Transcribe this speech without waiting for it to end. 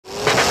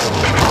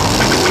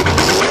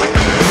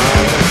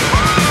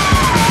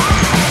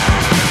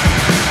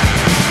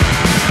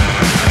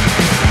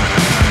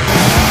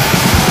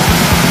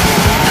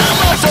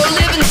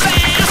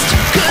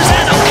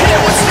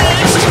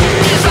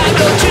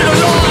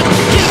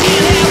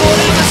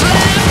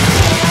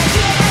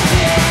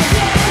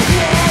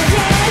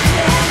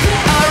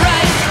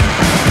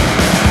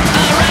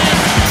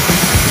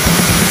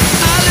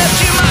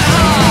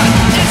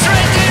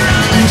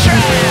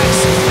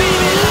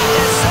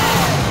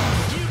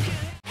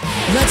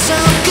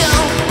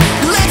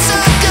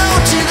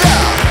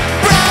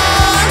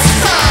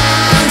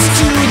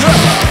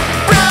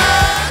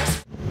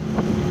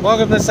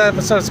welcome to this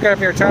episode of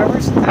Scrapyard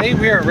Travelers. Today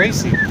we are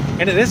racing,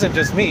 and it isn't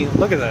just me.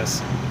 Look at this.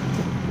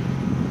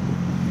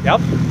 Yep,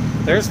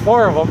 there's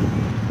 4 of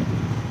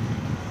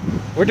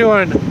them. We're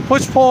doing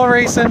push-pull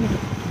racing.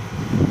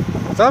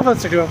 Some of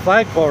us are doing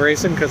flagpole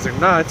racing because they're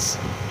nuts.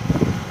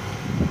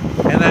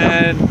 And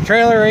then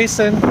trailer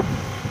racing,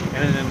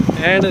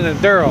 and an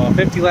enduro, a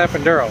 50-lap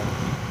enduro.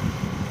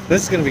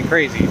 This is going to be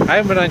crazy. I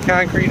haven't been on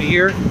concrete in a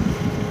year.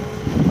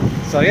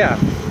 So yeah,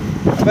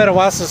 I'm at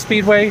Owosso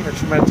Speedway, I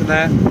should mention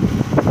that.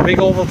 Big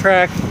oval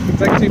track.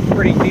 It's actually a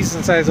pretty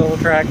decent sized oval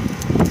track.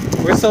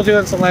 We're still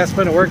doing some last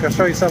minute work. I'll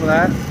show you some of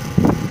that.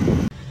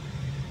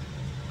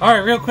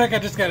 Alright, real quick, I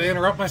just got to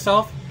interrupt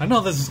myself. I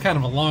know this is kind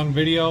of a long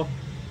video.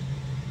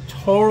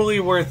 Totally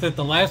worth it.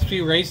 The last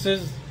few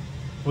races,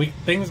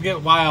 things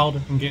get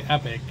wild and get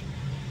epic.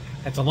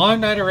 It's a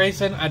long night of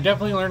racing. I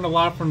definitely learned a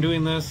lot from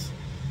doing this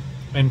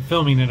and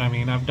filming it. I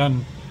mean, I've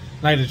done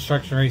night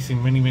instruction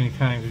racing many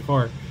times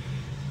before.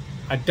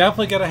 I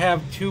definitely got to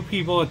have 2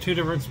 people at 2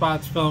 different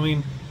spots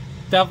filming.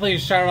 Definitely a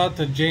shout out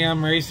to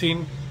JM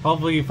Racing.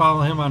 Hopefully you follow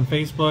him on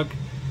Facebook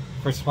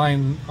for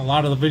supplying a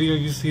lot of the video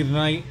you see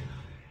tonight.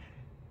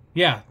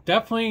 Yeah,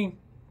 definitely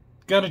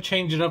got to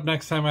change it up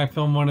next time I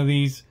film one of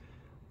these.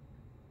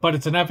 But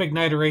it's an epic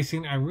night of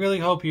racing. I really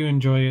hope you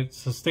enjoy it.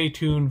 So stay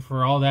tuned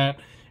for all that.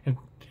 And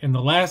in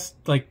the last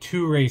like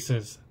 2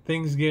 races,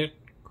 things get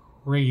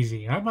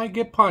crazy. I might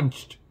get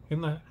punched in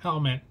the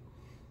helmet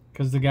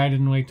because the guy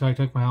didn't wait till I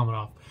took my helmet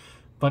off.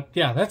 But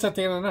yeah, that's at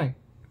the end of the night.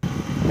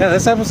 Yeah,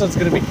 this episode's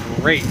going to be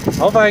great.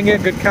 Hope I can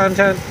get good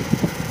content.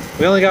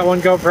 We only got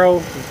 1 GoPro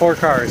and 4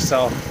 cars,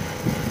 so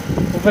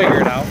we'll figure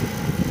it out.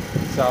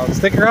 So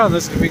stick around,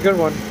 this is going to be a good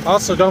one.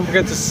 Also, don't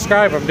forget to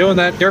subscribe. I'm doing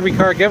that derby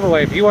car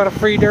giveaway. If you want a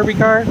free derby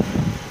car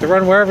to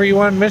run wherever you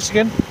want in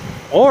Michigan,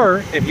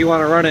 or if you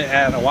want to run it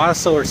at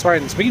Owosso or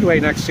Spartan Speedway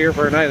next year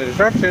for a night of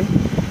destruction,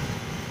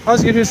 all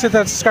you can do is hit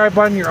that subscribe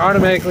button. You're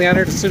automatically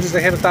entered as soon as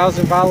they hit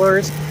 1,000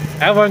 followers.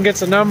 Everyone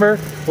gets a number.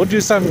 We'll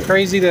do something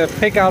crazy to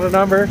pick out a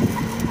number.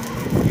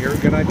 You're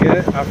gonna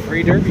get a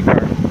free derby car.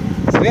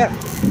 So yeah,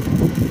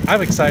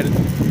 I'm excited.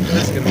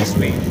 This is gonna be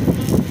sweet.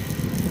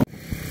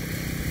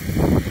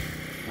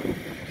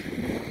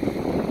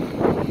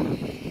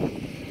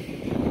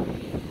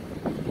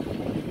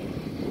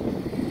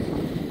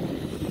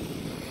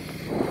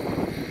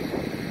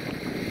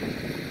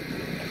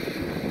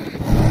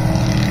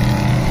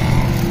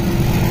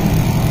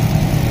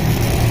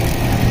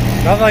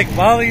 Nothing like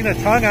volleying a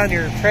tongue on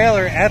your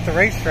trailer at the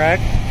racetrack.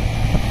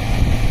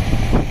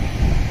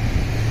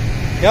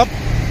 Yep,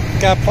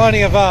 got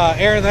plenty of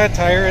air in that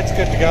tire. It's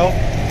good to go.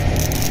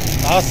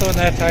 Also in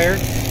that tire.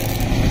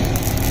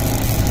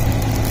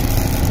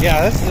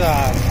 Yeah, this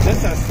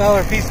is a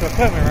stellar piece of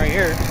equipment right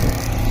here.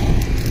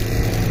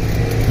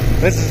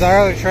 This is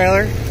our other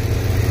trailer.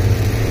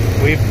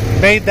 We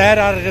made that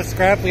out of just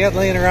scrap we had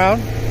laying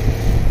around.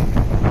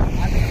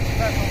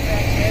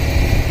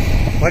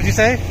 What'd you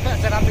say? I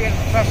said I'm being a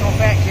professional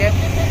fat kid.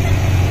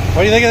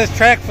 What do you think of this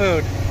track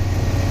food?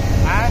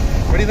 Huh?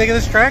 What do you think of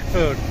this track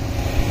food?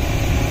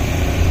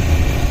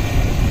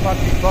 Must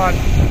be fun.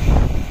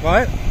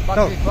 What?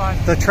 Must be fun.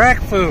 The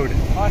track food.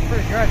 Oh, it's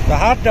pretty good. The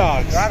hot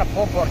dogs. They're out of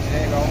pulled pork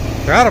today, though.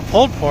 They're out of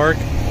pulled pork?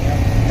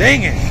 Yeah.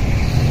 Dang it.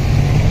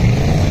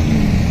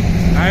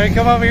 Alright,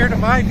 come over here to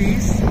my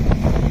piece.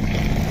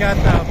 Got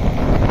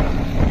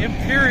the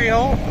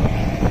Imperial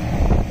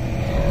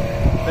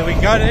that we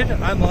gutted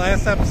on the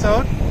last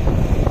episode.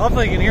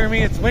 Hopefully you can hear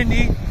me. It's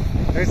windy.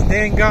 There's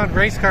dang gone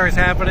race cars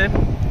happening.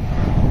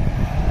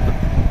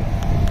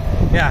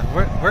 Yeah,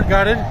 we're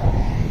gutted.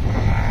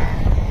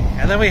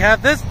 And then we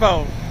have this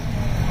boat.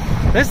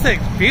 This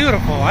thing's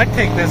beautiful. I'd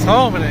take this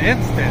home in an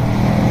instant.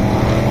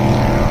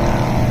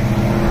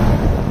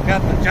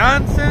 Got the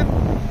Johnson.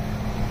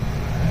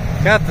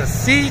 Got the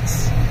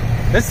seats.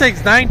 This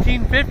thing's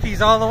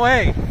 1950s all the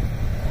way.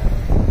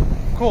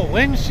 Cool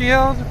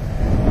windshield.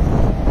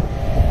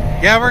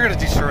 Yeah, we're gonna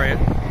destroy it.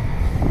 We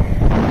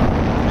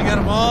got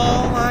them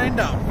all lined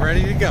up,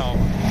 ready to go.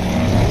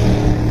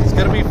 It's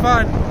gonna be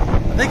fun.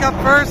 I think up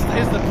first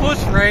is the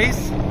push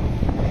race,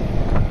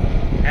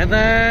 and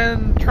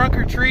then trunk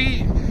or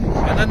treat,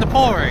 and then the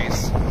pull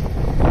race.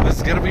 This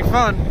is gonna be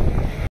fun.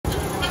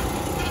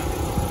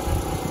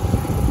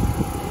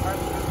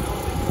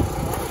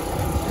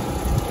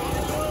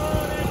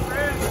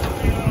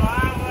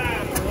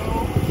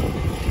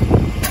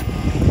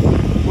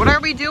 What are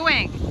we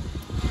doing?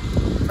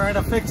 Trying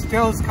to fix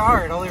Joe's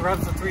car. It only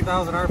runs at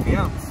 3,000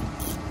 RPMs.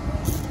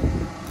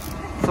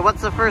 So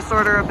what's the first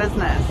order of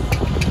business?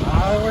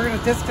 We're going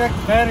to disconnect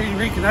the battery and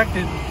reconnect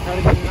it, try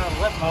to get it out of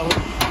wet mode,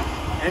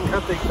 and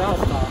cut the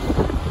exhaust off.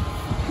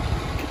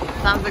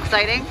 Sounds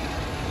exciting.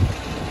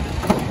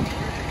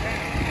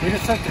 We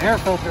just took the air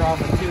filter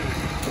off it too.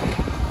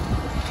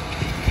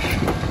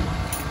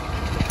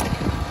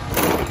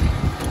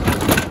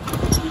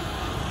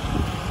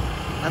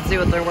 Let's see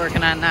what they're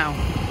working on now.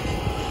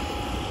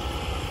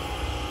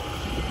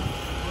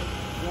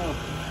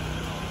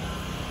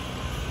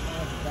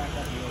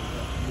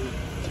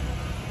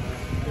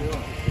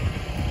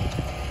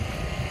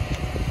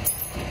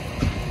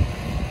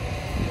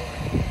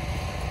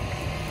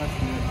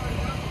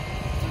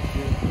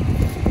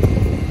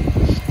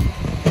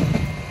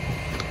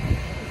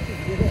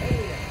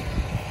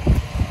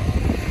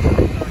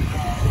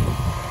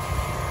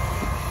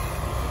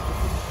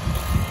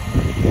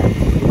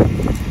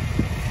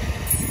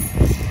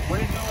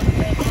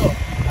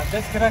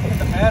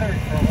 disconnected the battery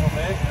for a little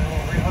bit and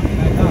we'll rehook it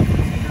back up and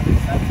see your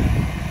reception.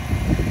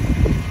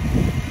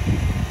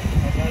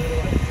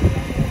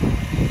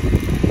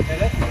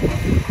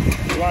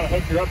 You want to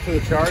hook her up to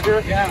the charger?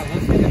 Yeah,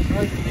 let's get it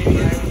charged. Maybe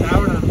it's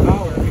down on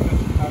power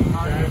because it's not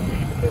hard.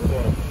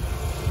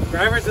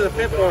 Driver to the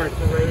pit board.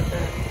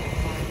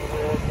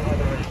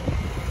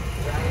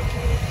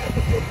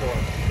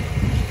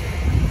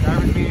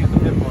 Driver's meeting at the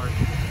pit board.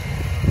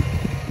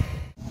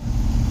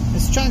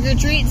 It's trunk or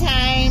treat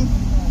time.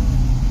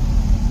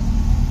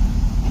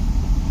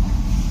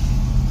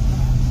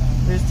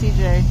 There's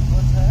TJ.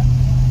 What's that?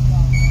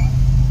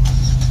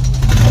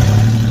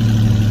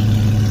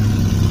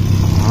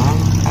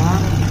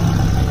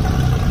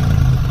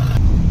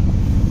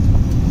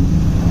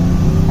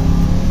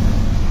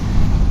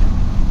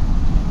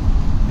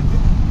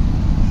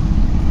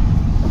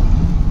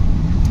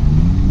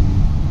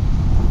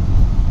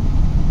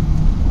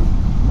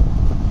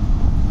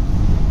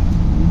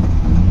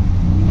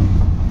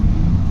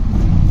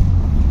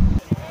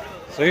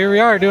 So here we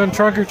are doing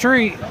trunk or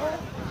treat.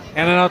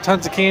 Handing out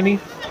tons of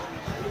candy.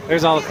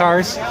 There's all the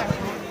cars.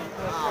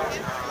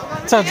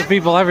 Tons of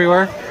people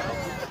everywhere.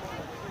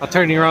 I'll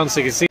turn you around so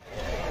you can see.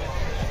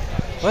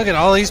 Look at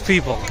all these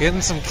people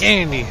getting some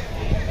candy.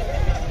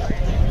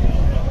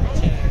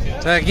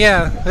 Heck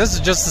yeah, this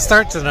is just the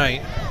start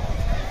tonight.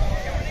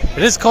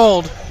 It is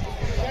cold.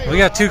 We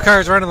got 2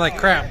 cars running like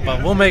crap,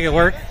 but we'll make it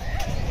work.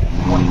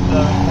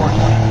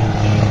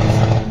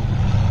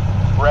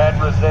 27-422 Brad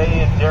Rosé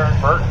and Darren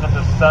Burton in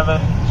the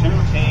 7-2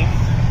 team.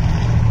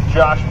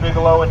 Josh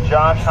Bigelow and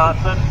Josh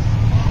Hodson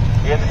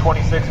in the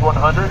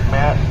 26-100.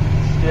 Matt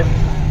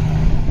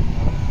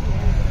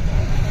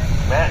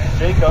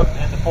Jacob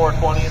in the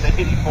 420 and the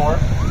 84.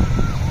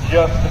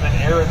 Justin and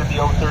Aaron in the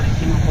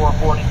 032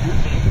 442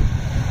 team.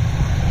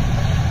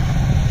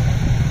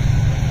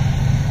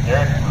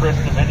 Eric and Chris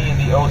Domini in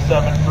the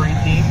 073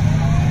 team.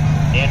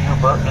 Andrew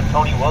Burton and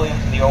Tony Williams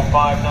in the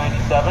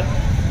 0597.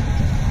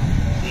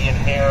 Ian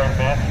Hare and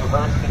Matthew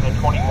Hurst in the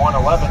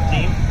 2111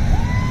 team.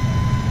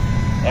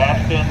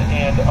 Ashton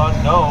and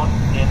Unknown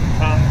in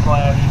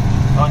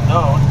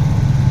 10/Unknown.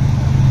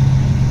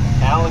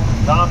 Alex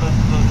Thomas,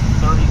 the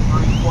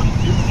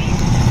 3322 team.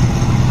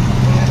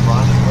 And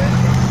Ronnie Wynn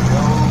and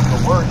Joe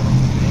Williams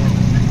in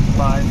the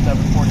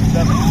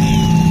 65747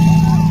 team.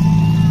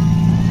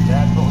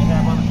 That's what we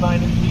have on the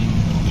sign-in sheet.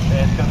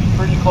 And it's going to be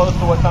pretty close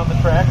to what's on the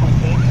track, we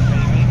think,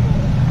 maybe.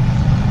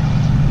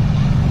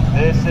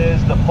 This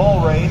is the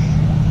full race.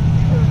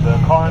 The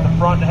car in the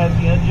front has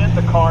the engine.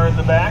 The car in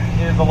the back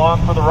is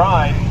along for the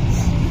ride.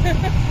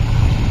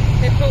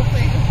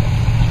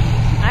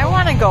 I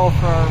want to go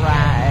for a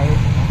ride.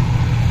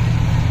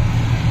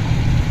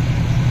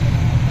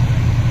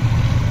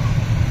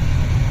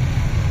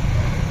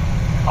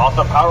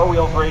 Also, Power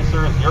Wheels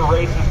racers, your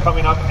race is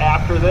coming up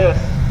after this.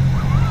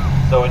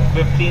 So in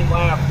 15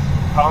 laps,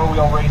 Power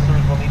Wheel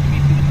racers will need to be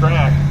to the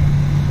track.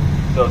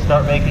 So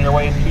start making your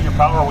ways to your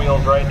Power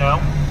Wheels right now.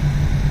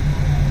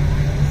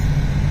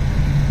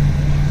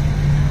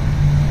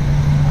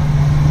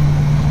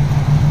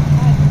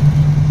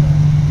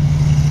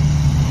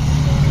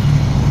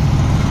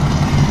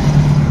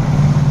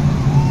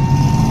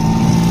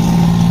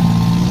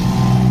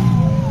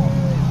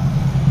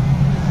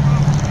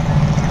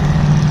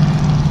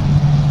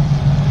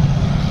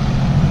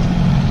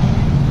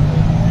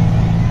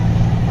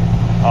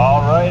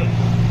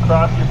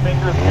 Cross your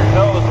fingers and your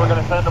toes. We're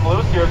going to send them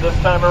loose here this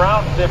time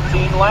around.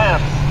 15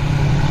 laps.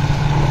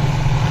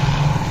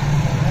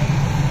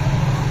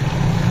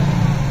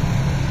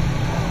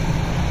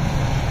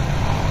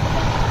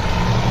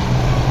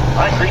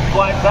 All right, green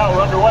flag's out.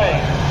 We're underway.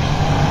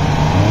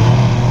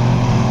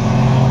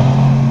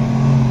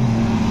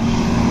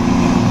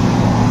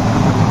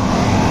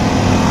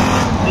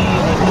 The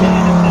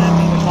chain is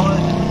happy. The car is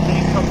the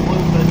chain comes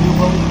loose. I do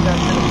believe that's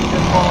going to be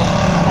good ball.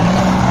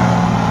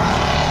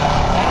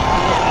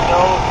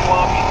 No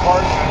sloppy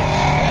parts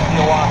at the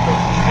Owosso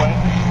speedway.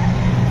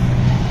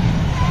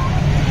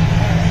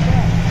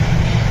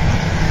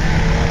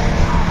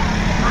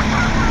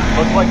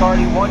 Looks like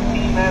already one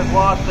team has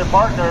lost their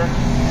partner.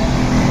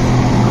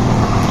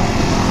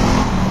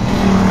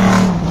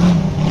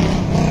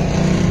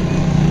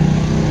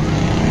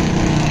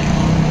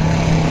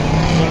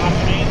 Josh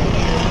Mason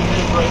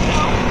is right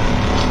now.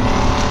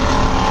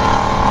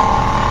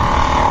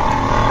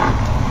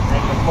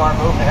 Make a smart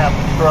move to have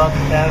the truck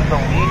as the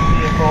lead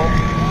vehicle,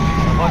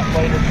 a much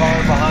later car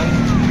behind.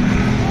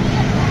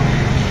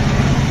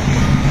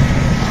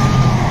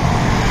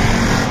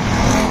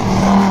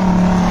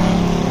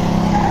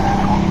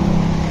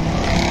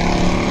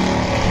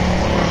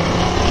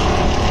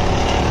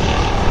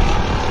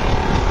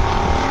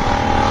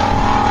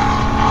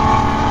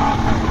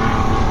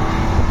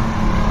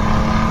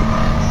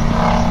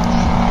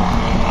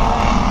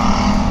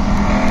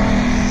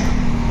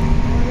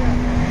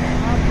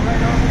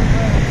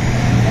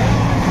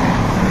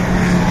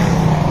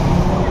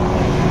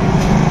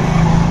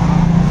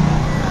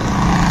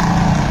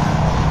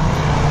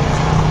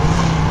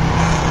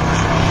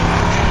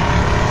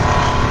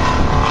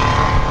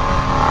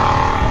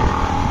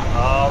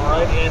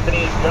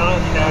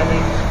 Josh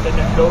having to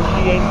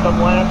negotiate some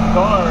last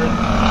cars.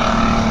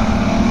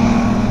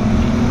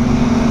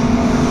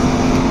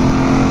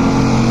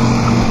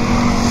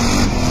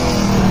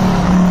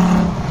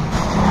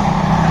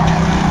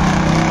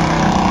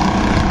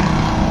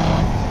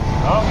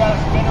 Oh, got a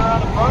spinner on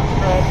the front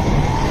stretch.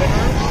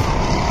 Spinners?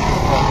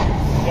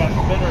 Yeah,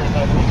 spinners,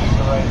 I think is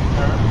the right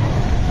term.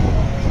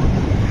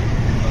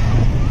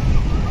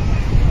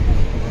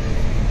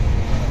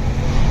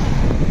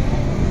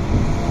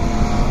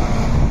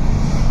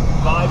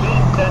 Five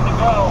in, 10 to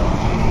go.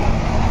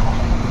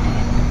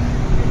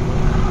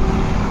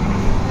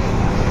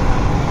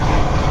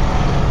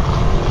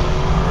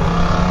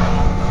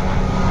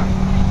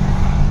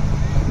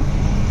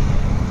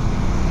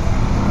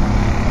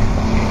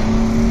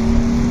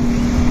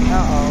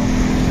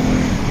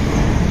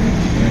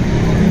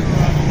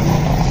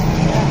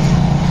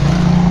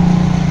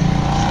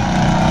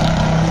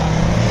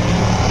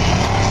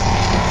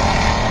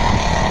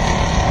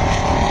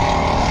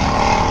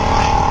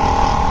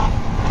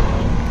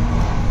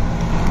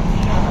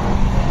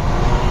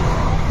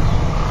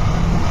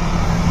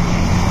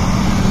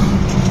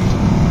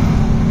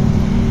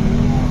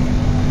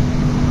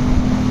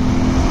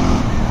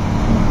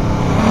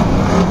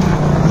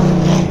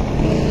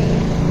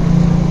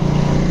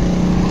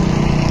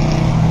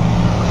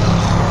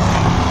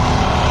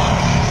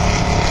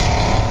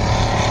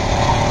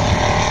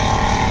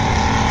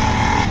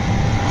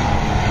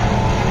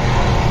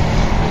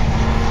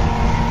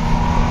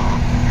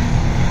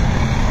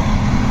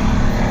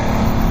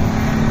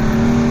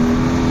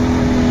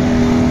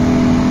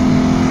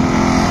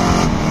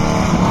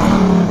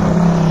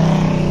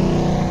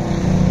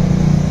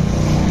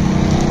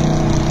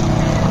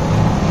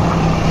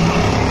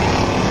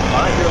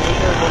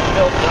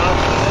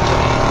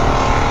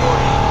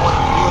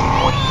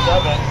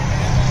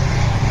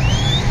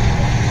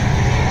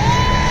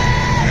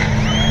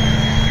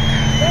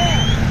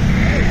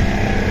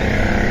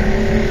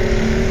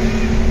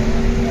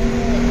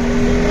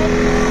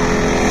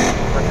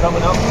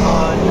 Coming up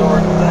on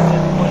your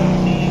second place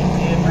team,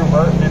 Andrew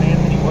Burton and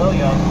Anthony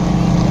Williams.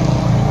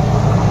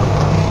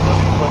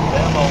 Looking to put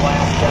them a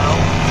lap down.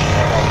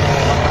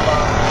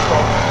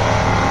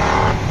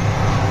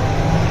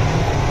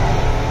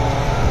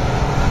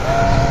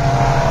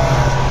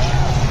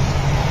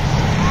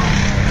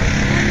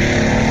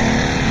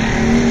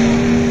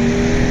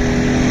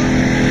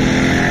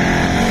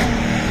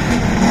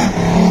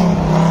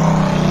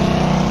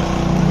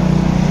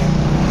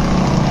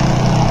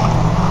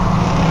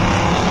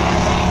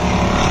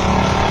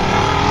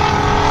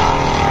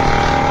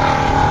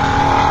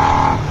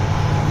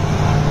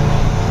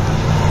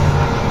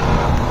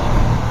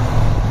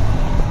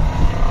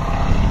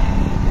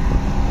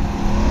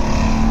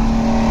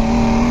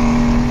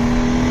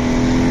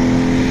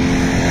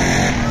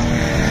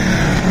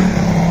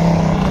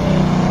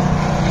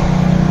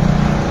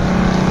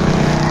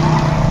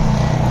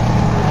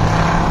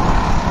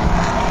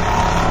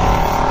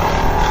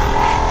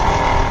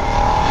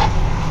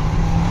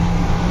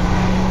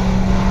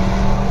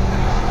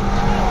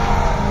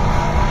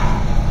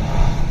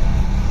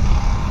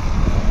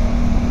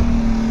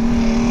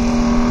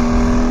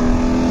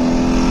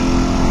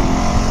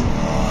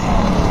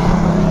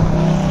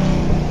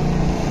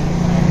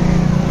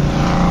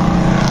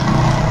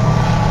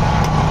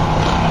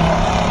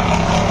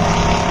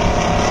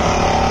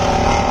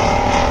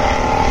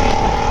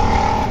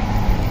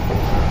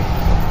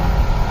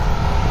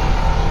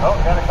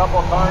 Couple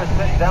of cars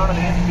sitting down in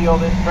the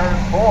infield in turn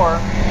 4. Or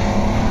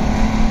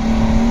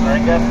I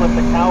guess with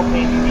the cow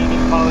painting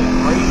meeting probably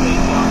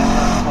racing down in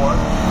turn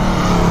 4.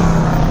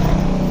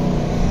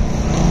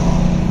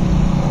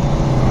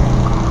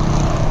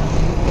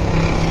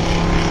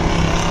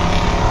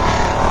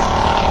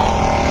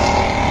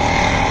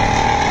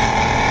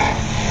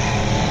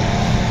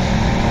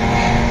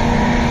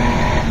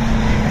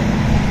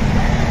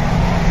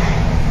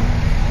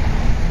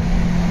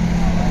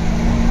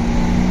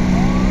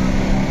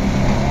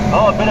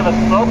 Oh, a bit of a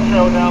smoke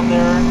show down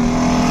there.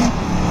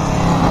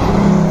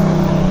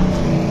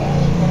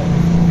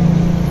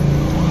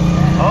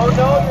 Oh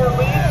no, your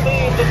lead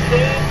team, the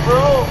change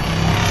broke.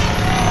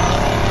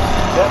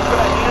 That's going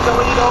to hand the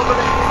lead over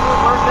to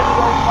Andrew Burton,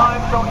 the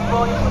 05, Tony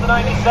Williams for the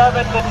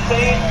 97. The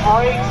change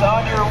breaks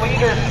on your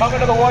leaders, coming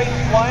to the white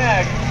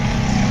flag.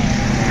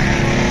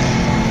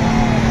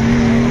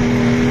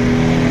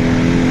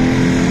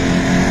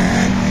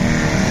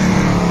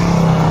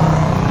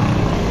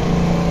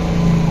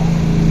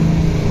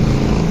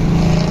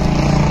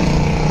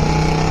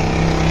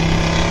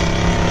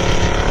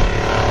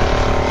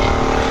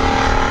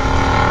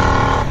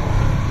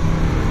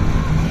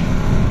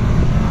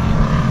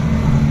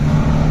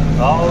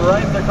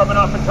 They're coming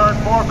off in turn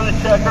 4 for the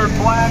checkered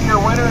flag. Your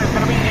winner is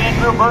going to be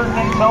Andrew Burton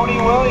and Tony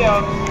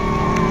Williams.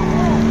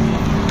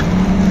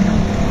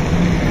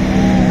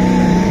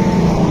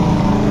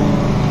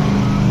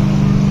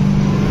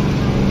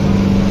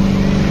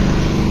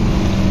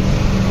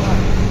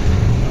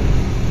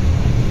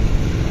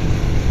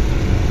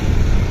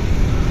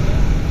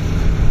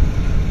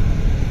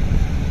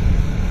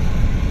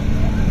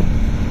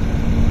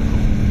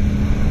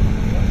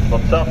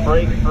 Tough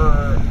break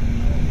for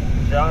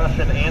Josh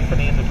and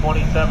Anthony in the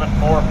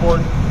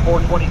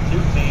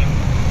 27-4-422 team,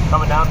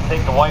 coming down to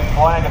take the white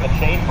flag, and the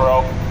chain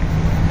broke.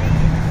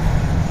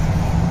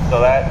 So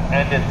that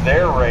ended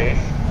their race,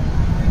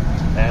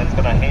 and it's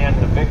going to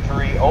hand the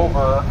victory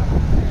over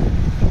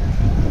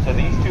to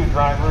these two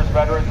drivers,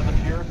 veterans of the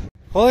Pure.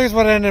 Well, here's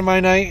what ended my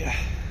night.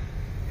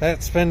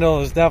 That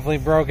spindle is definitely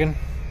broken.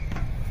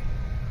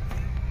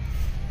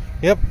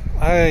 Yep,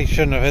 I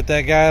shouldn't have hit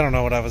that guy. I don't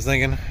know what I was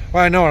thinking.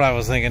 Well, I know what I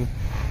was thinking.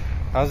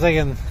 I was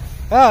thinking,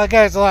 oh, that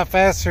guy's a lot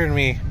faster than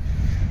me.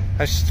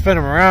 I should spin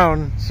him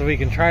around so we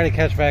can try to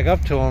catch back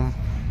up to him.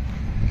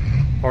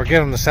 Or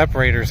get him to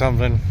separate or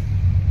something.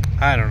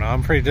 I don't know.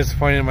 I'm pretty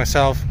disappointed in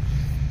myself.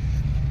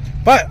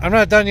 But I'm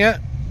not done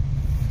yet.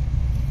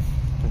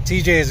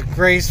 TJ is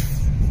great.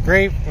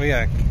 Well,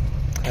 yeah,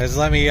 has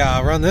let me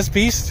run this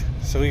beast.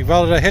 So we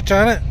welded a hitch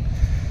on it.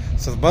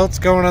 So the boat's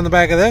going on the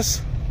back of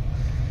this.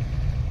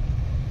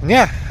 And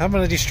yeah, I'm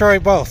going to destroy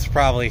both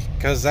probably,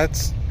 because that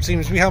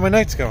seems to be how my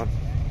night's going.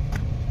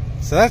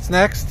 So that's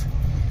next.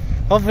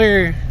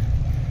 Hopefully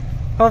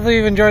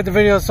you've enjoyed the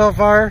video so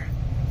far.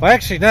 Well,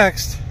 actually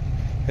next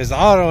is the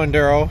auto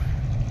enduro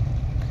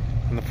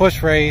and the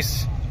push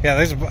race.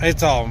 Yeah,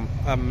 it's all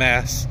a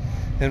mess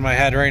in my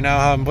head right now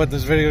how I'm putting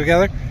this video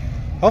together.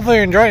 Hopefully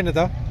you're enjoying it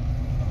though.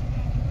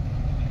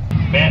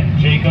 Matt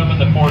Jacob in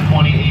the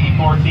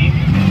 420-84 team.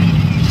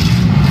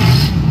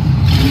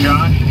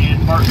 Josh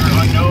and partner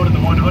unknown in the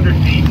 100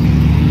 team.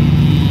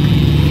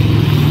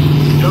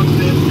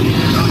 Joseph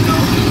and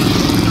unknown in the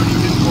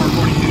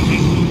 32-442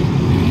 team.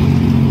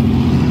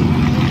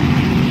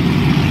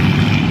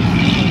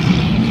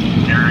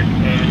 Derek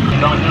and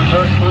Don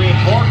First 3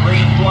 and 4.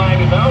 Green flag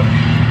is out.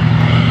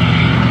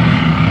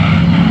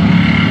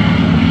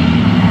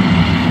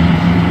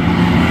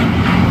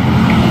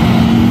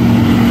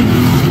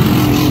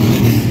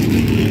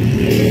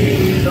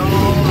 It's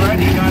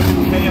already got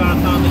some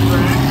chaos on the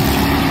track.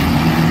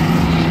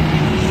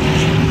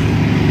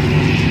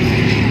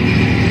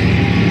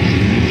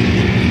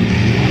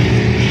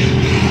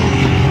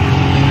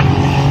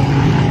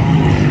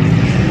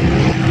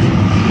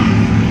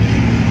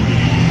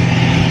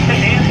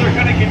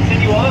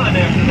 Continue on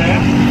after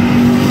that.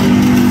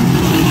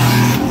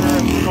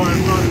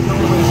 I'm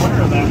totally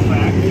aware of that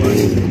fact, but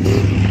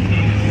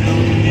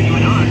still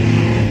continuing on.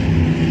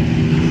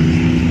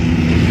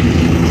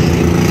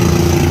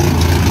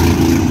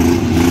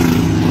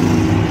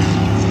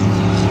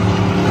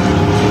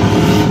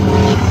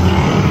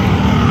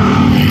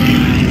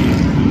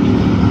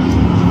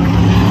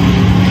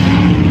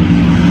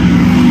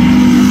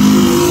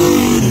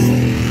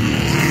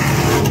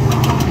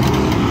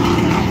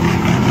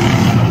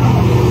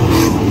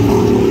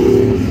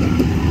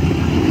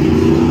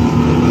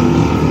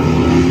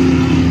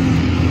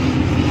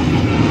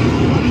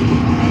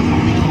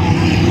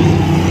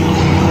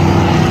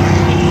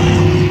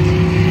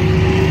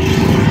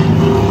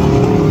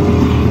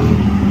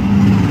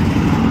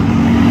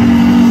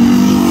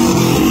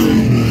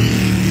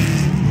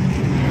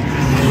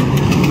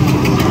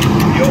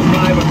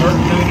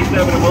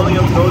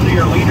 Those are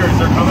your leaders.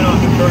 They're coming on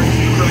to turn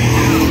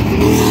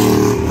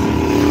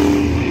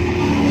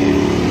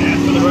 232. As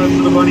for the rest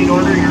of the running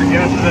order, your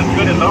guess is as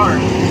good as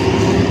ours.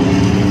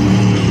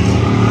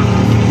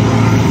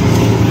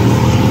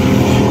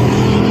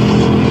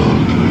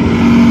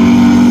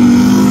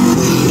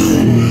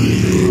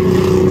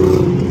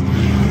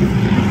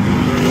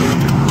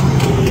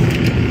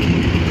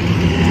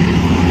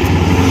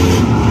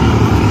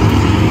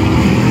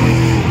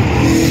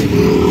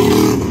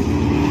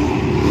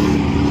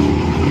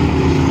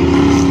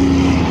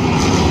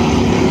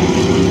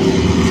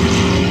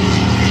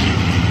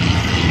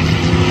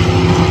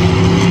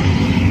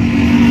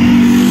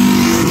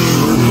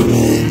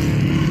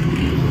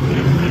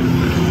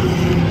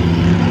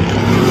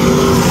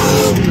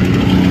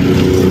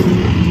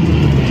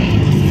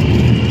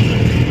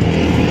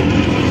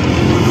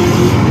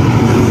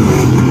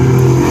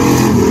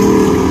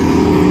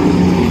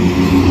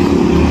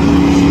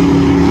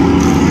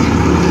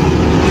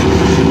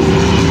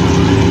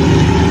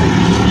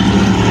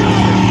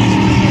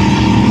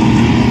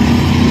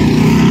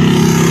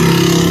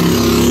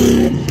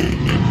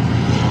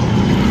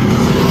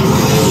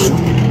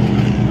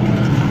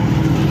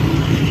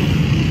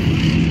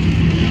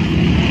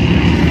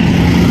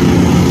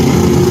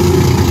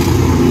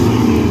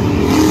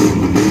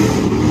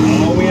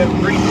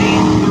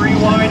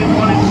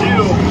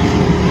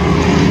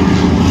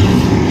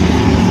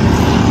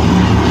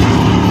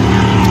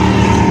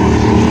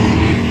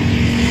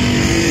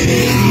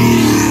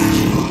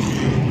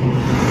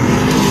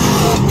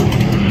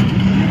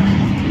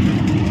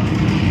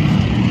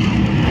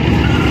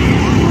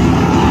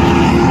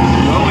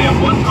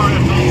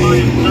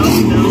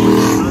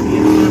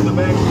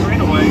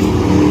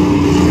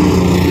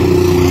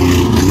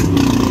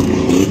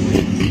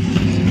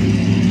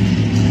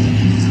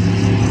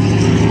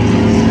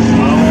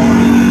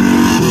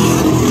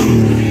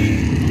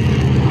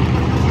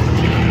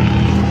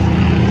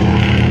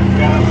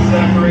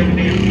 separated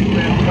here,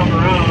 come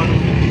around.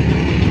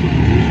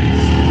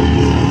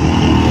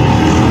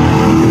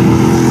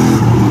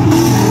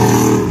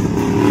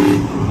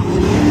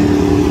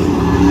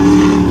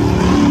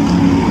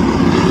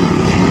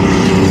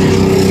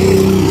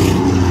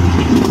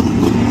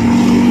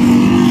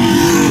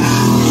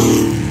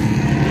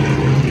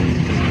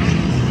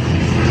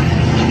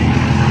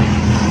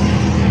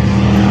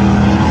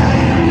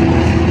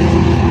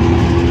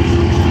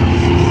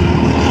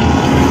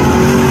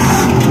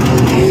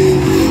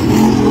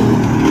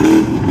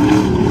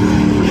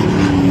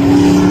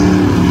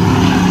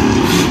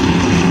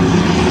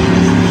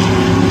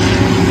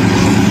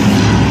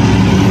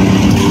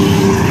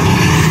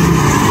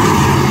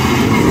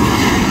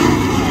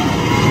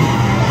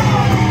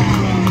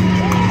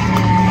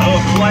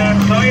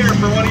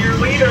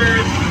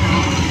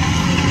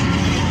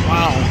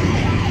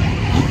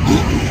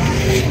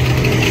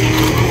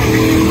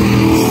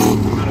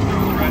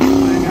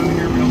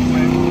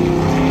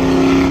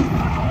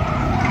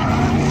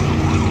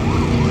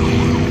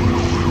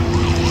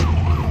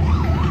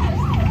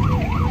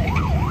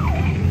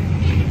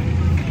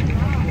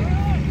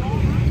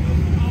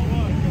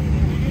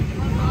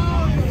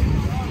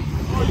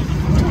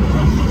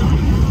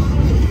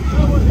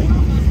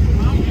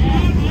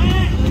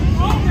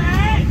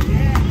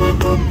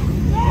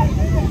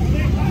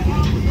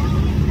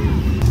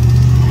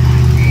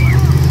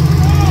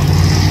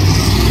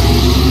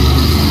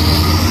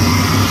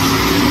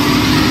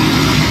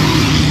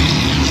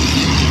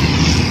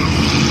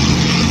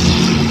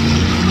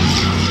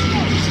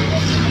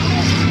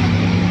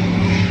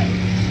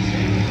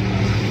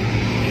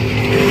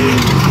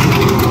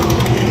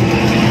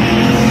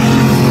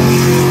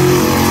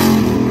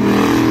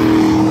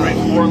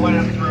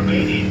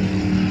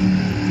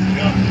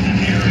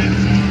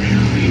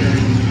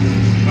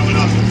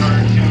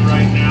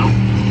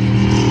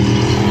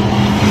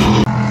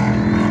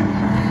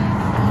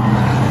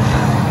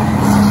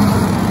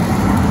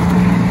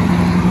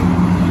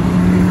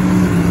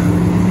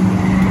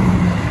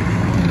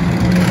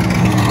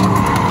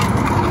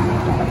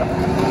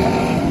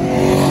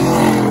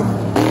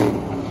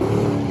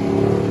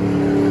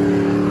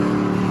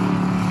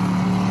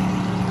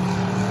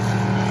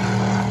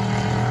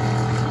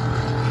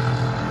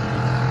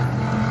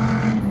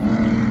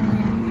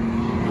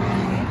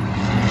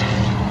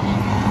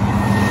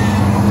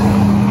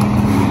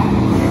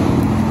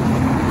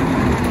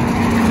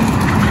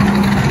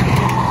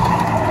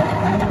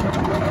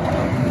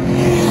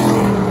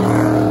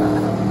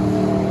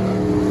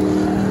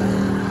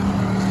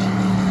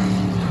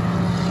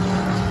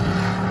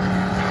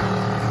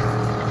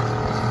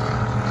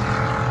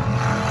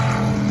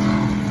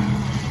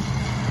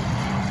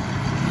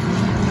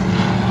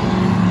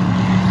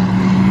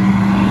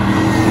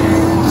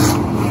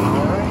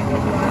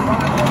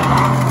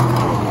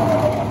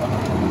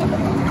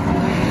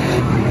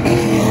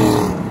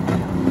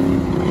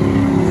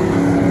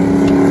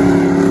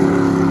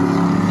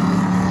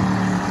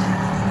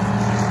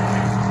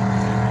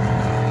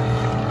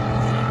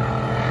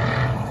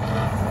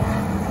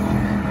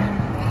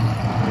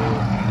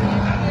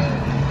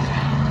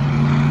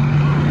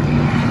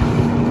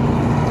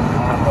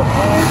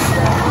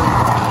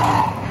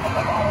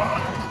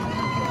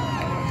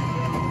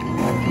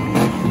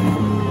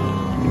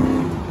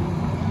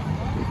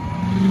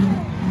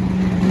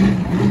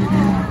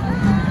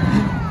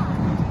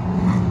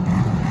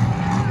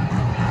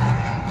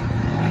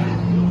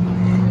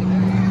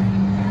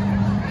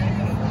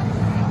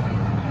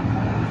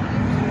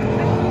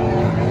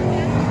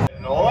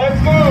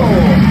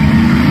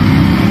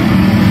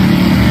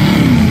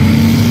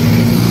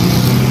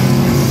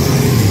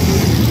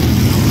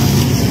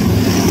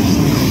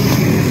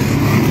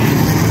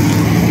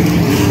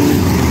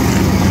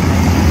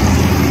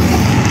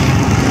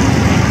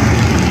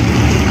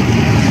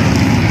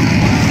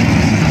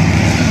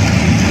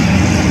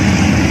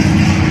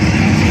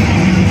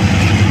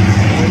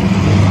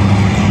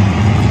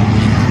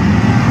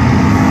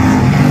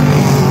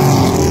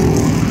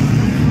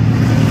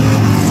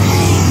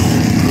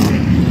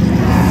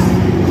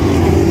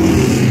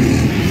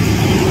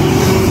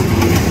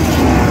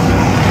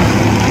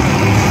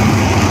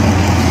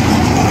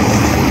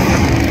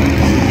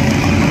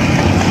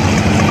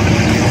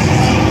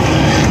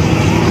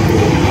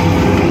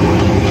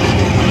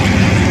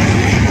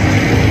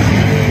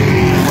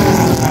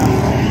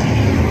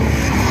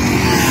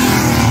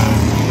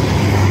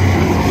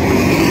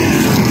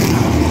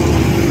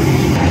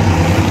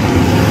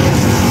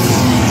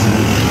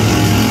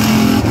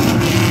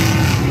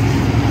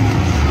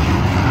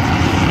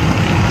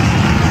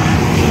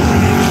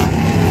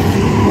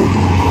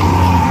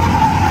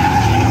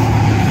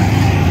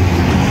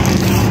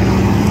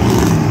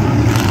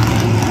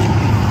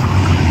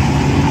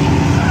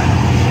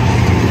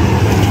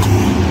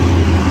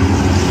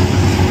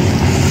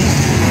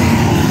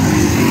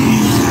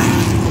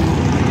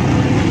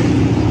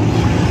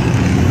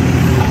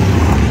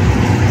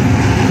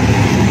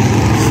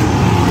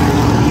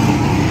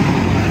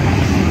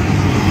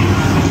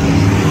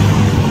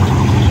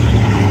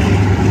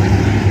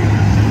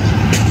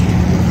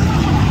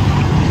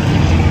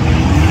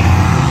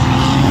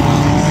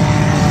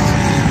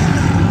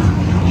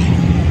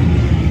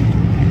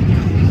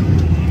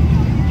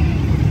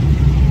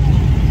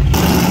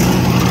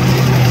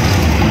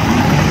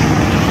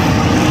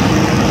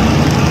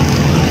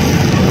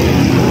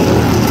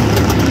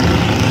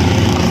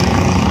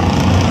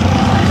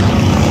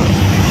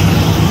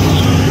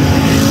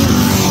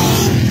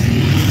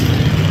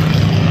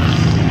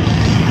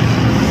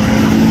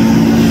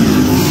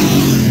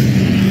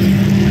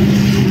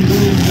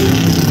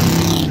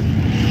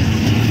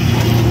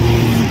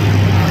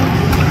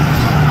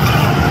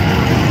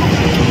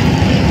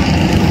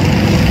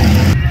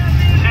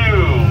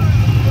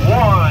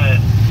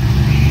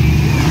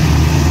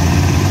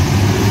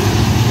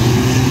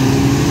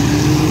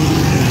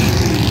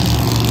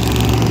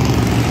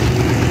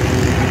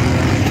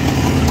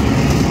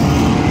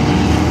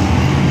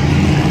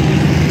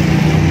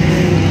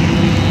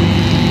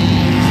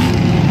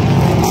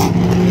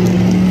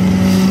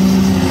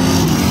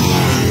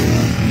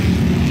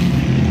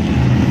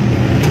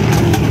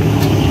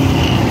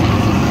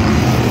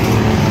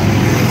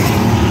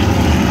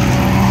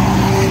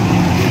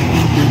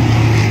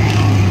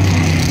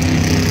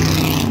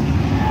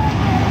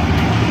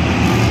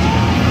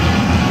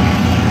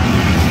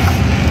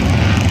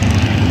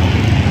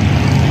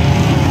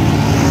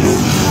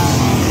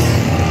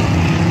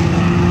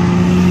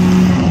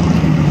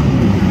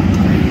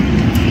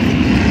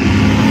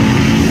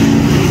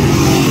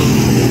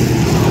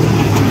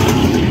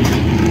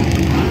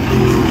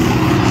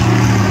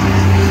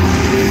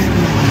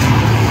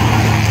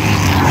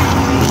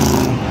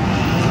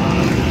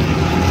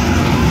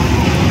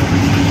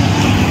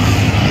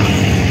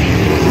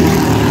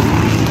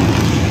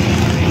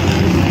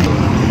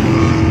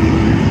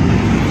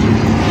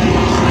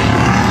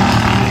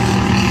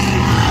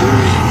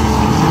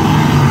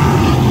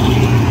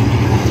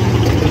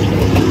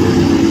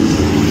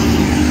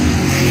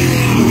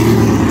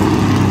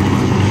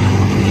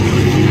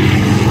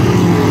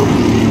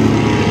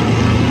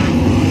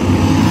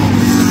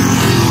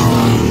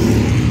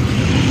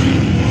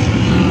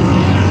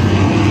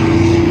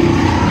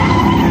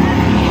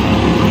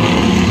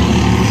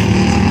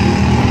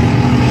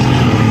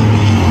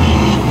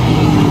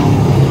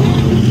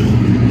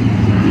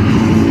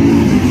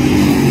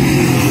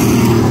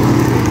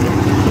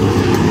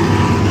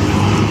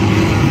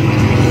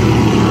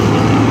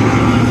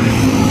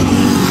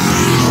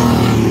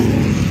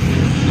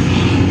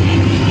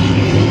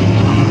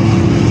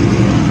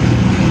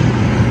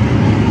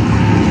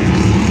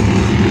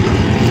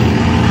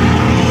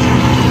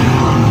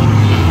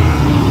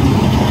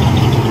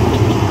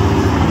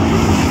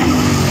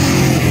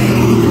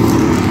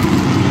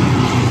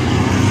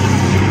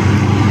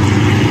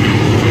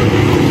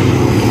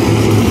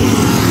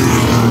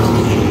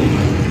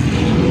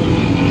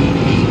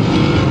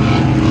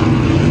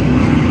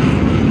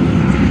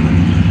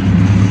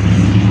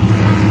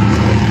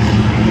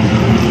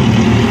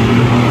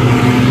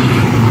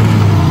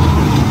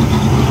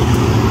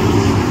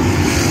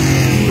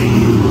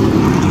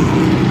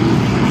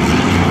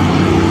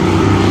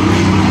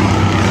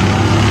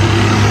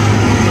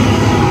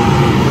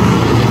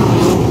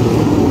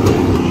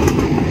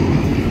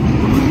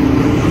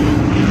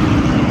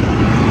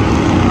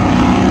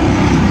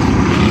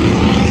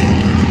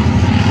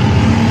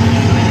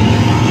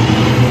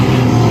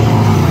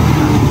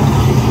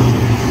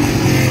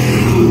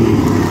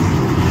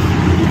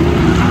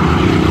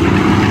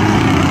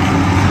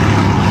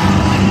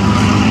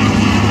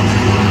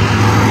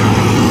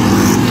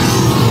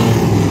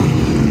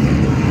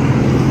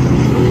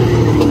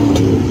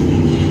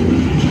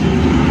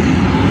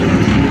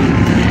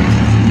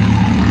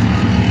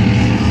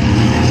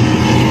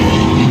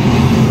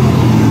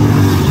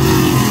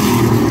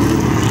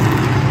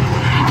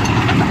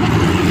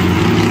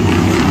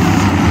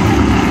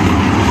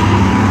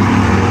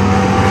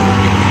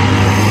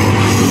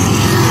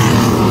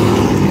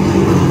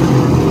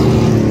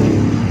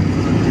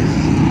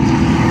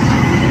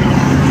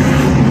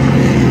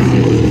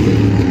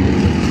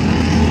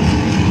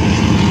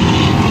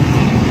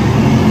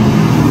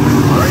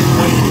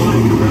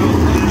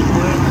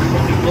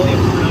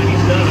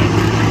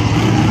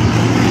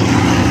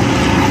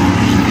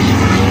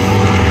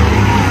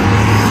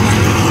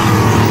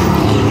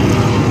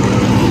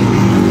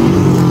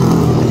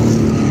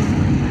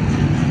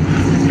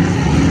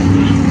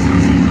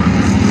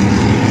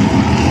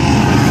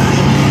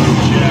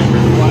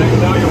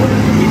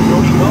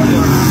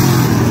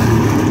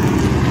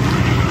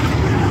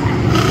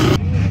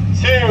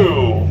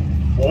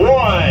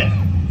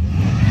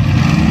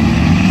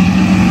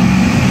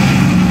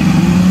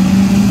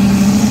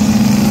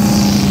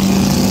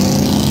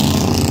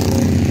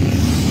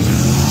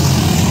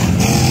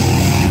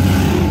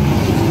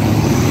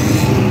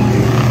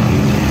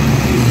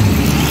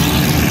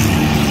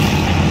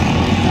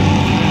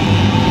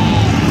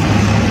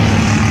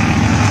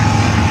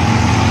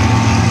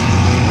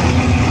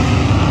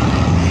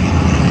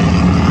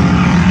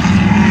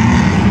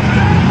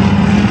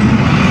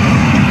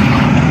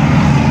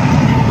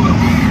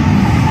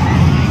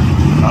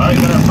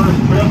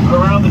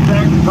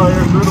 contact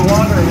tire through the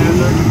water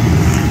hazard.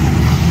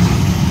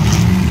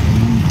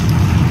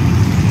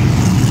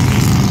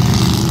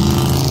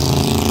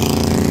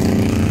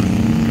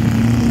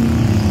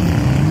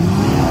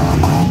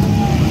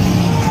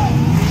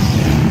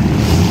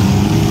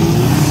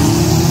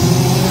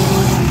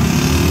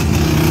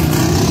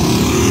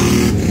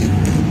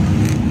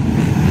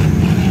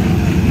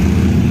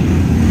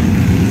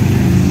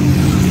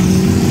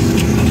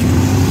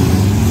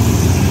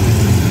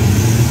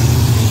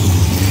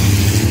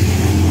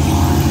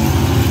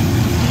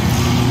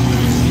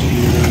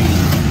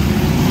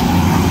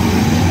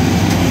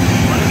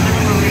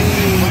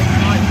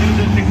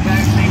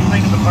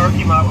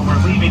 When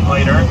we're leaving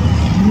later.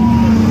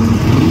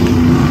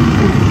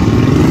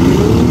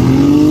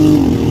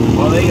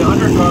 Well, the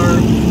undercar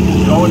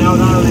going out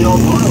onto the old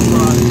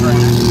motocross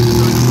track.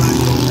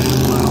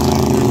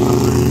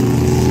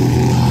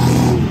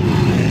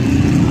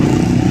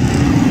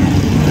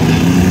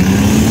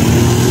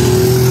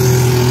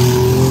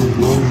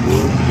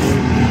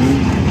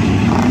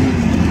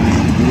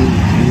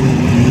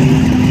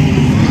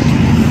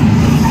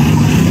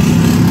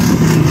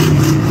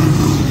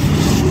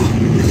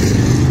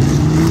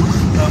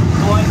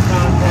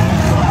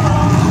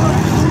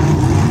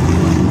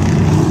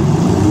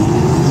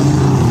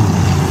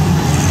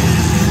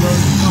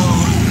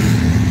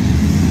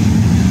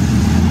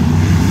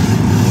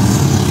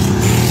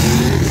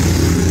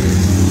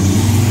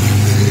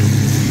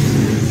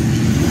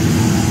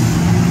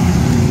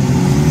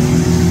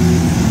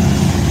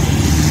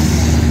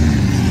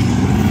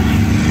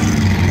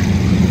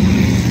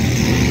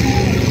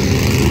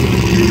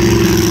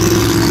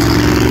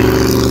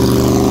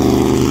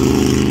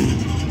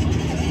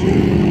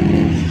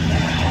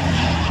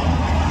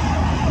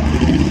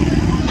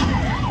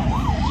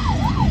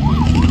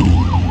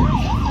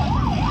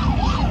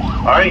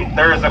 Alright,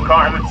 there's a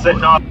car that's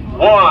sitting on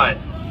one.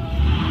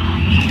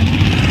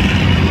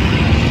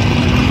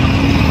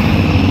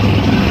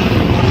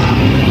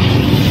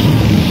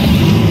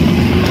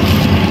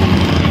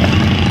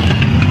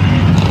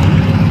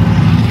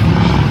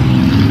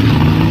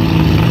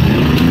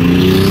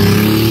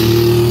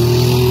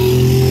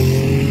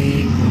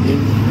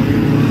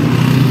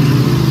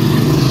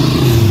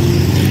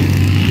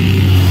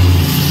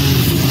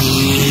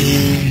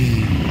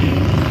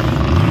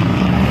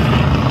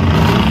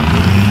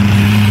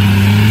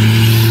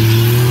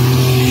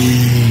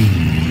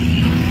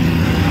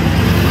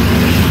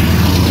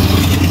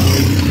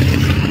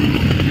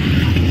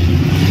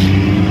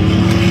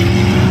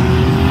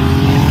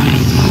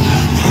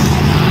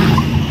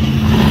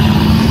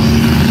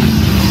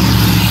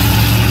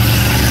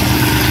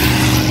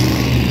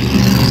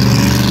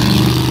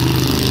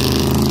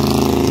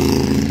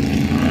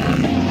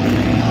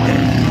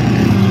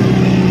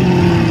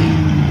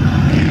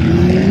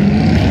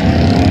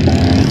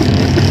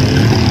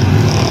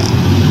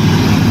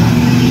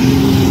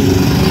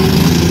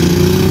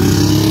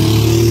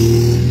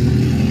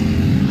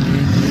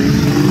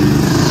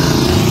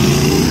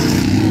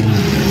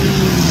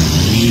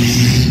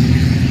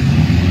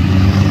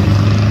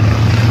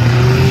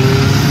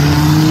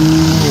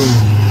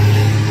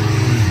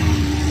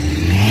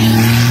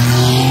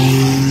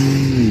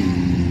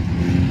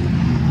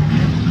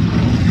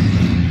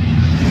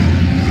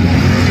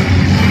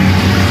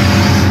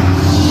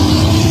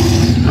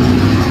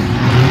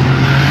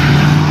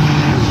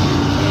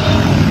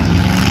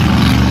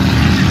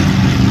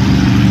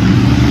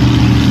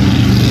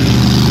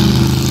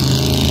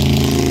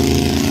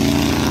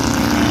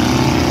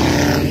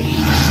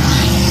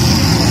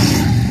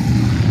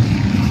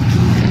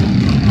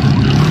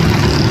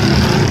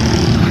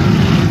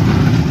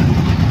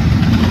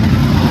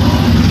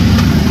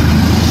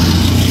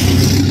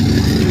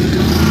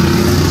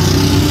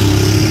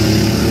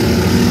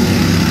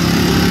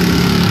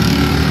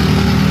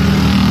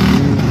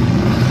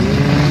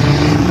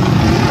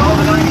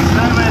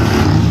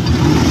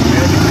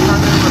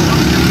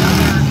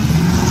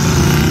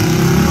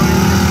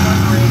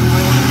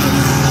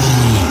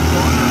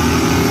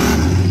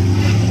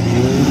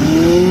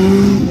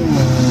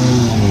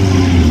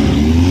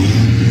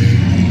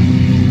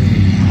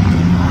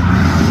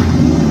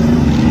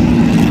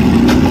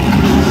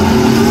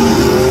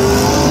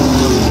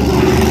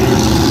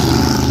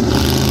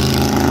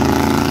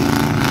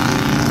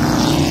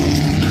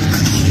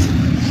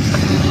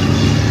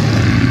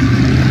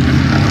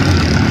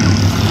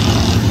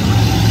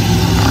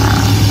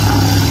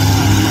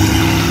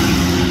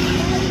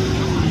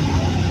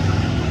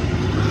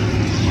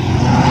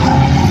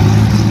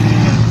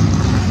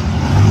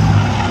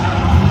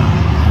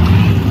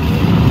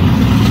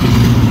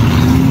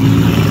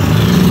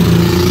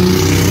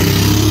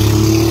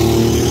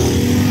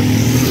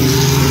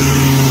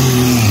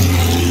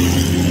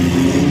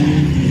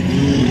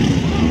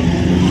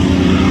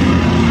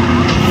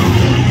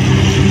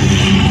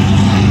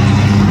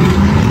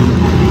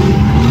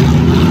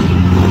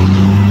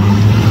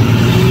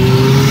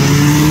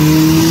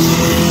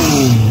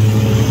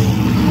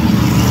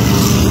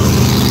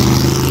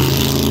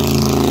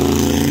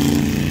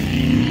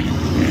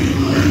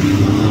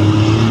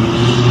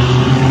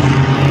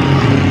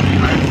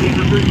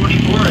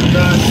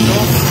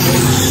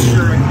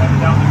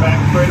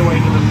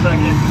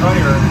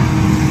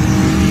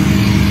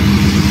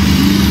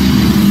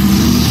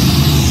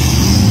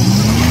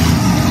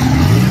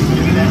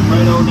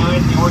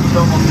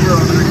 double zero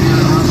right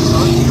here on the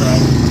front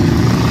stretch.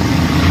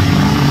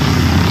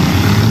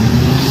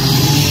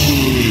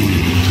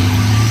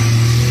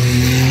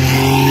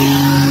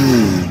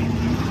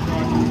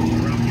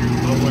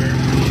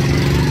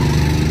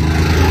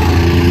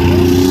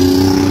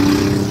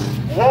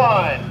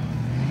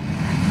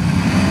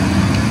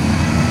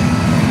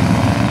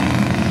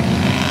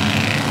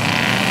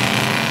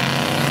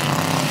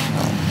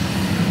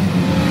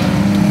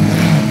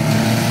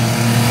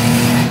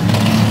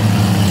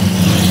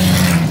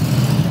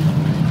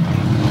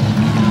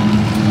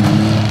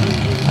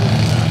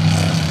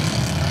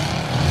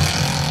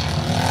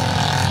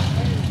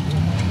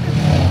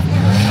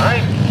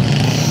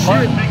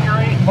 Part figure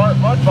 8, part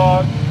mud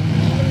bog.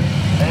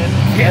 And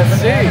can't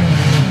see.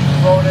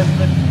 Road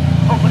that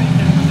nobody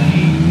can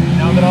see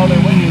now that all their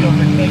windshields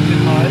are caked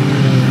in mud.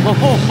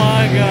 Oh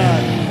my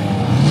god.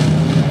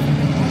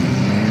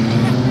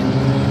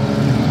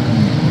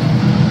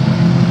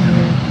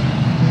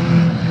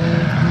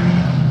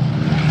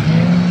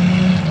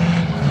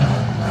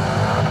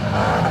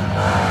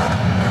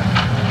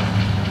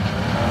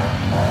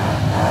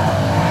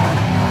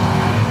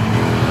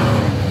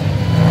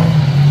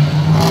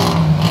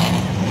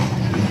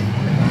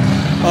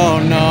 Oh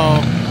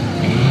no.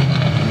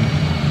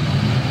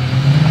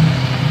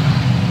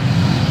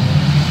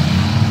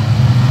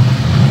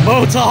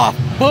 Boat's off!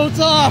 Boat's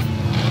off!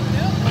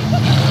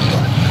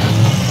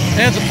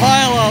 It's a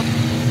pile up.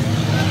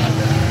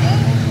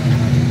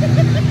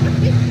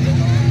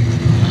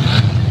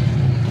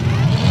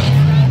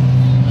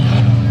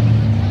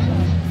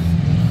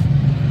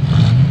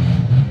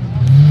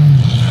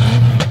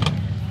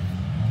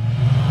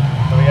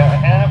 So we got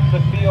half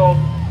the field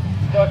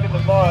stuck in the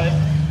mud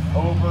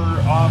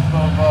over off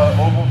of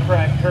oval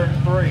track turn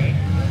 3.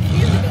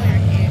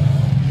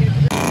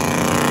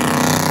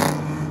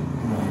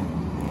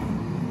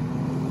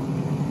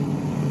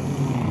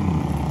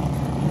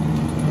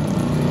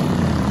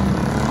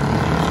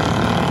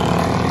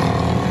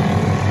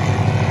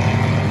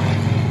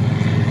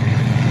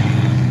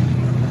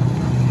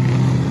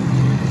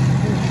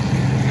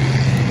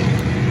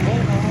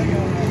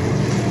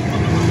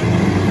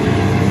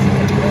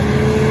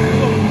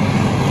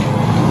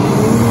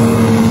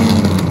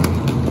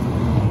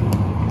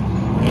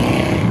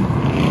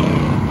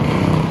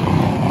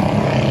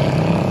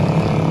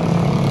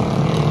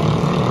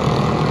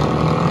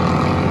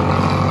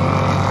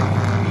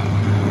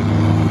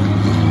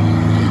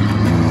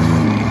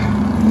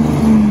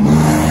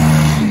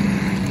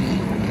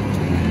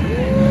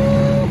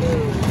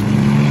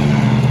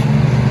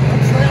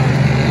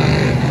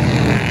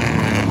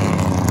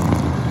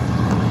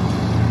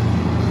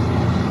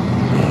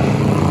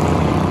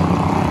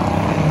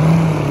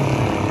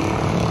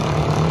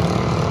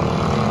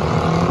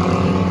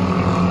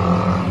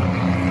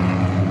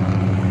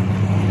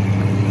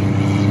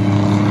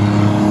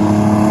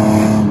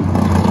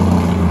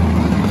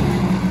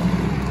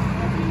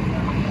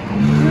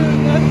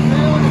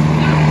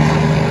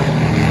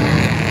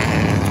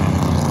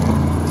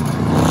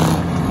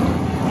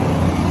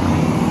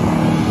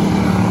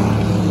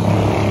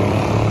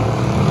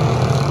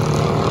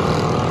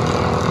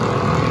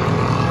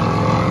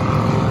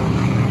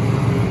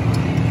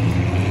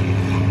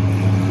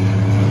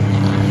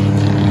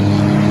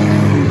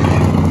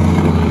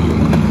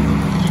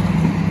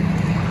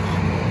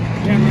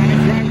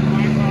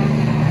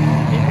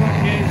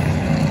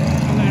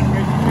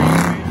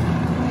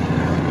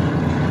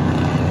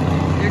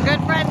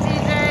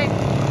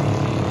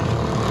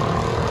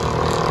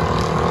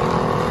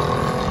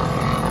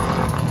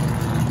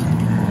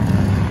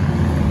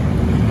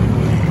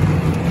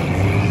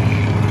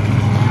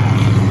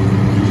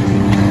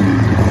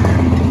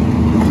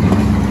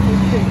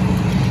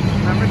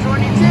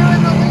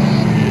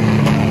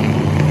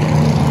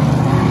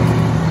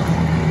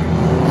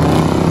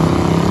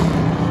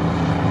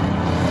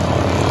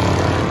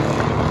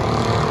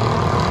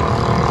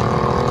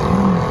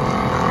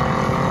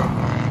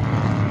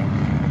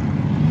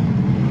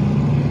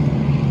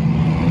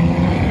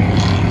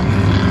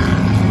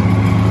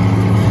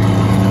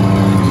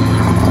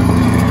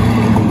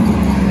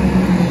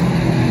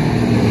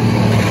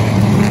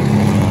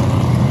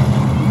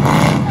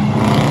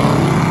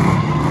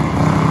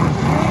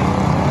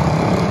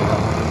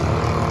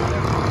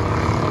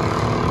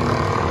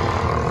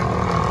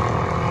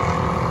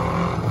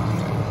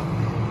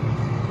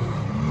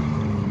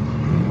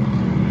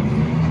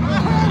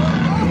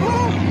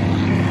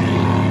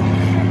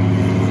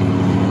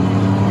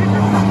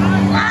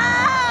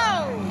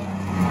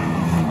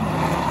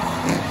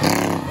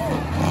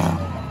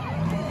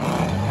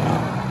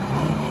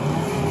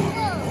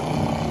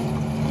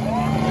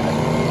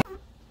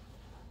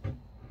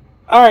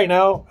 Alright,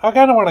 now, I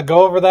kind of want to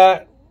go over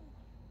that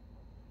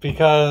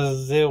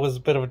because it was a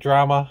bit of a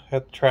drama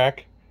at the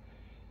track.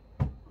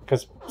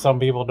 Because some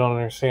people don't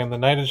understand the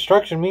night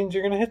instruction means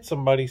you're going to hit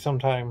somebody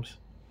sometimes.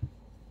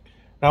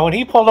 Now, when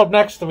he pulled up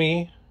next to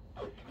me,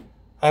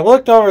 I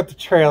looked over at the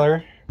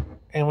trailer,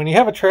 and when you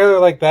have a trailer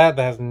like that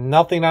that has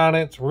nothing on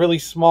it, it's really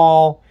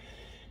small,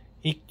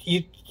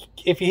 you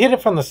if you hit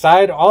it from the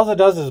side, all it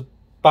does is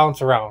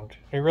bounce around.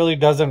 It really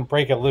doesn't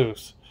break it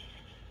loose.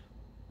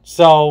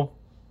 So,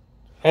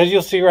 as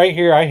you'll see right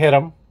here, I hit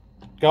him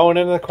going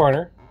into the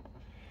corner.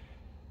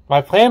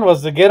 My plan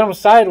was to get him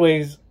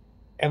sideways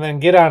and then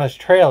get on his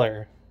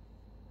trailer.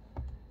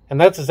 And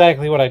that's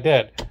exactly what I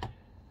did.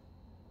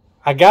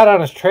 I got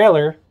on his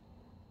trailer,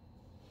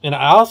 and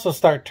I also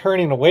start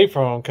turning away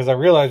from him because I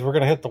realized we're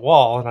going to hit the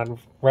wall, and I'd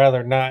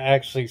rather not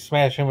actually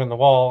smash him in the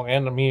wall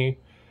and me.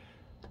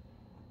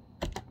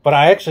 But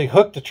I actually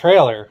hooked the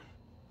trailer,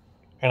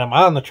 and I'm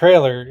on the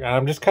trailer, and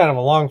I'm just kind of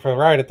along for the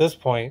ride at this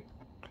point.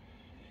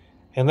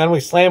 And then we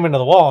slam into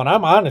the wall, and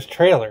I'm on his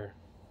trailer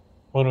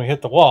when we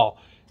hit the wall.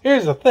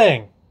 Here's the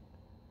thing.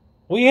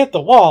 We hit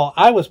the wall.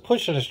 I was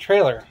pushing his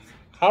trailer.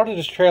 How did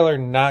his trailer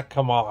not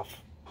come off?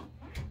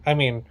 I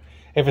mean,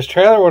 if his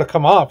trailer would have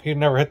come off, he'd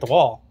never hit the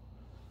wall.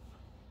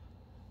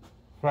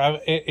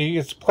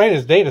 It's plain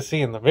as day to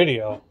see in the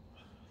video.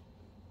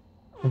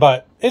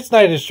 But it's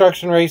Night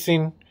Destruction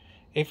Racing.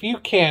 If you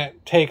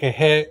can't take a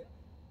hit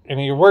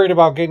and you're worried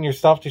about getting your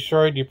stuff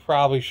destroyed, you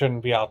probably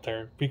shouldn't be out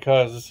there,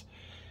 because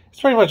it's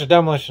pretty much a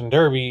demolition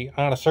derby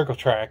on a circle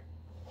track.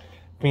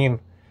 I mean,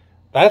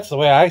 that's the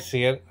way I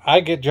see it. I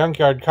get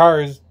junkyard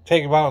cars,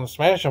 take them out and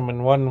smash them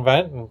in one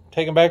event and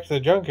take them back to the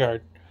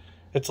junkyard.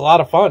 It's a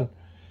lot of fun.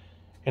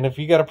 And if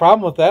you got a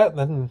problem with that,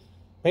 then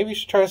maybe you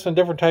should try some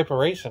different type of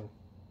racing.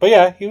 But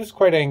yeah, he was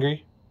quite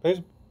angry.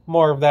 There's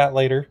more of that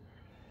later.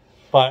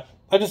 But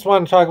I just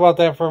wanted to talk about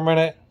that for a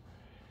minute.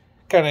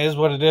 Kind of is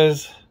what it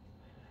is.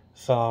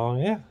 So,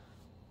 yeah.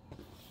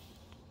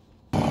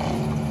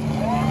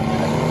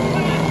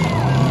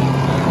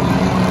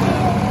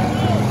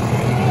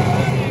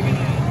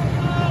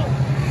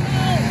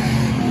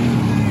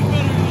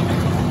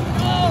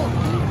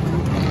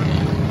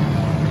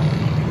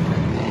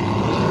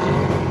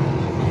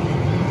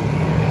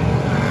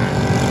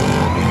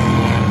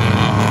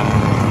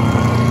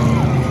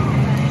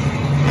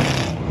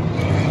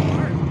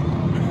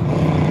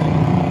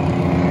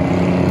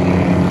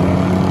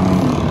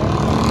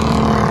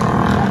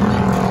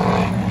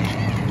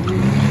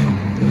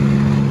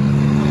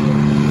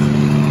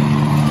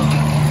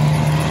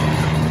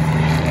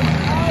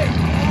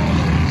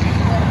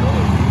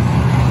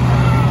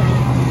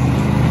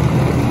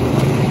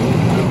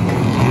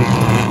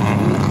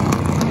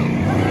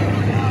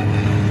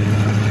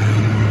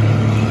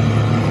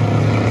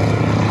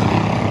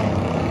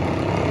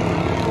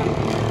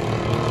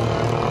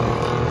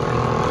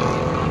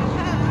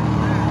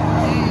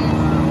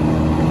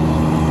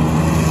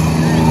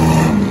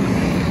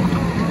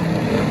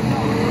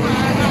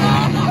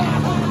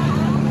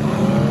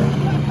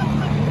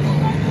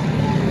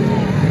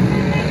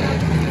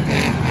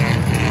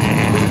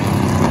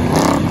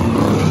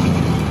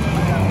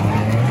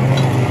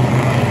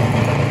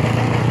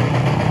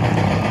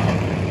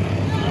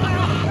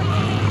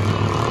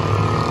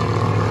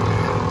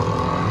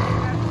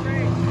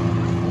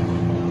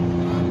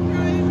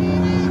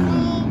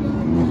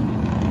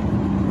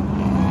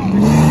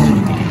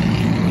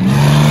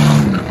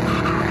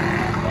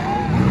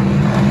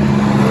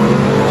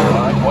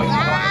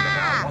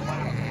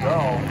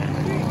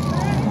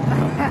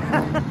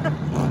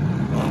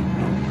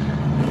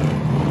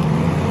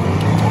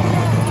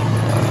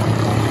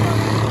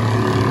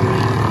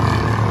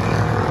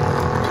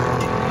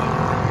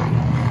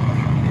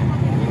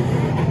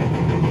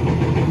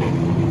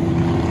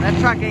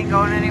 Truck ain't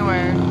going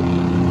anywhere.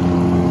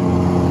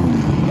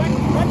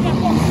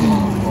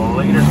 Well,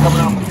 leader's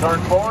coming off the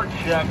turn forward.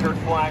 Checkered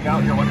flag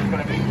out here. What is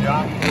going to be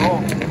Johnny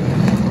Roll.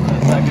 The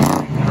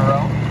second in a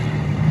row.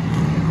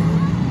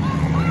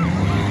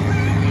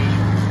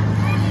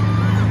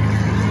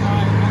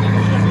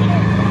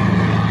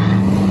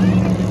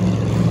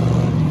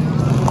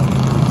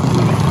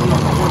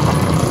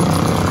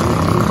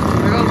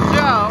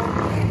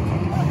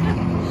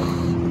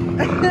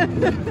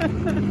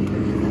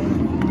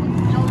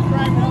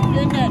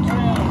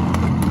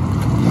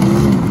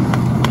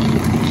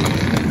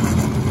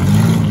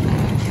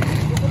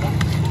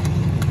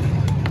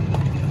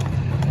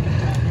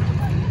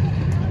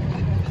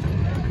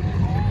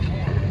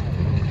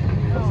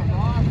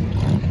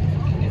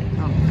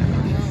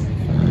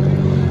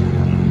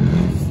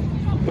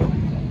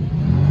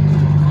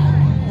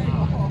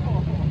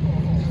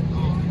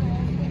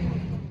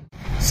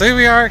 So here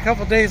we are a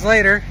couple days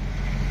later.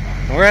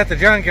 We're at the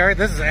junkyard.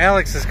 This is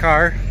Alex's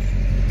car.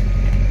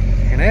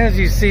 And as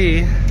you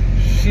see,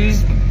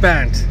 she's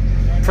bent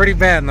pretty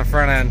bad in the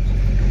front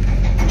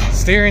end.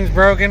 Steering's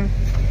broken.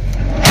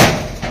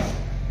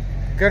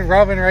 Good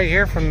rubbing right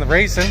here from the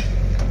racing.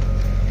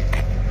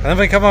 And then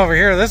we come over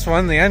here, this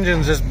one, the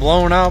engine's just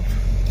blown up.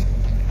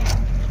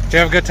 Did you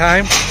have a good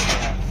time?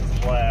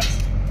 Blast.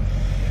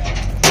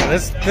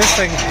 This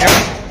thing's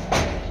good.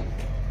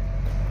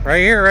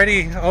 Right here,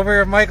 ready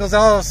over at Michael's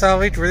Auto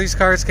Salvage, where these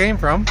cars came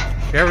from.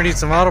 If you ever need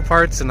some auto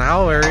parts in the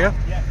Howell area,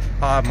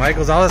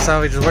 Michael's Auto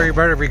Salvage is where you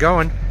better be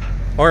going.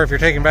 Or if you're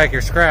taking back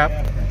your scrap.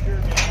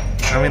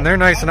 I mean, they're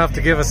nice enough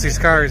to give us these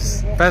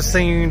cars. Best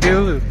thing you can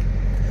do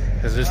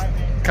is just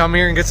come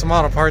here and get some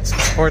auto parts and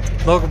support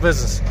the local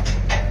business.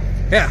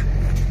 Yeah.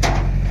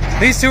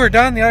 These two are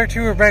done. The other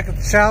two are back at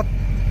the shop.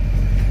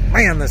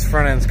 Man, this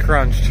front end's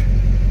crunched.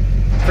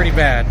 Pretty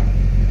bad.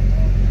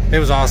 It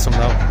was awesome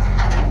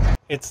though.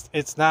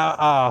 It's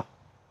now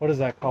what is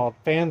that called?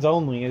 Fans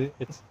only.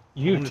 It's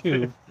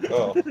YouTube.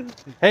 Oh.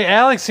 Hey,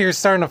 Alex here's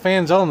starting a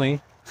fans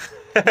only.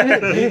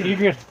 You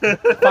can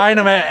find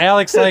them at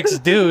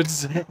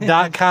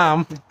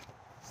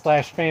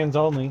alexlikesdudes.com/fans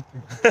only.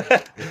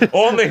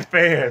 Only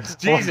fans.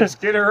 Jesus,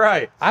 get it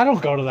right. I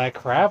don't go to that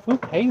crap. Who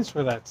pays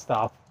for that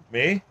stuff?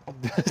 Me?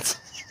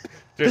 Just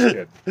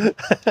kidding.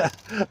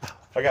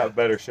 I got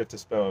better shit to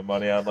spend my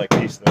money on, like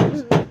these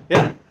things.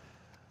 Yeah.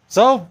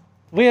 So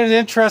we had an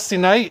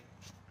interesting night.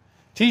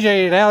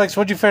 TJ and Alex,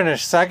 what'd you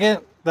finish? Second?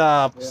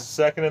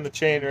 Second in the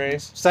chain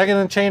race. Second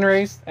in the chain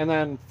race, and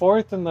then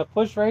fourth in the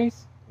push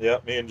race.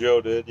 Yep, me and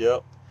Joe did.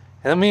 Yep.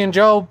 And then me and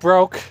Joe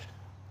broke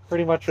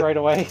pretty much right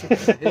away.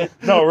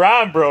 No,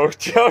 Ron broke.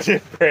 Joe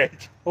didn't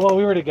break. Well,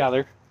 we were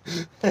together.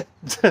 And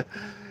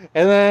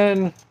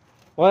then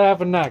what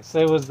happened next?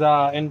 It was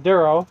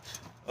enduro.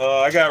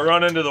 I got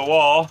run into the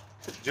wall.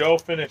 Joe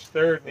finished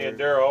third in the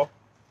enduro.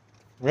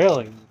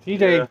 Really?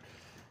 TJ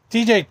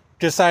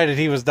decided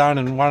he was done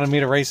and wanted me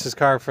to race his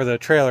car for the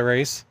trailer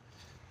race.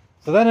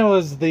 So then it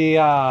was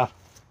the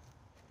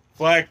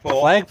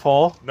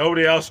flagpole.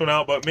 Nobody else went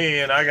out but me,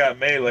 and I got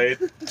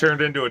meleeed.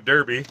 Turned into a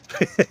derby.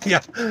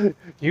 Yeah.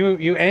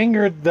 You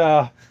angered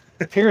the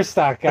pier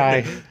stock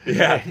guy.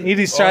 Yeah. He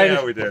decided.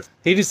 Oh, yeah, we did.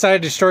 He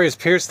decided to destroy his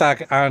pier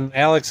stock on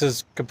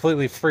Alex's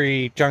completely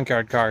free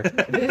junkyard car.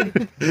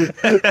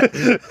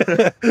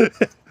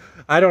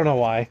 I don't know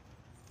why.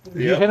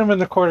 You hit him in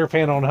the quarter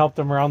panel and helped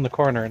him around the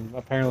corner, and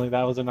apparently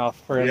that was enough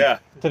for him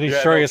to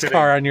destroy his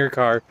car on your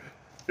car.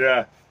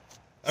 Yeah.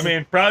 I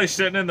mean, probably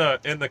sitting in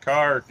the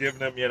car,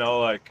 giving him,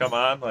 like, come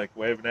on, like,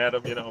 waving at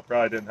him,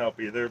 probably didn't help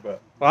either, but...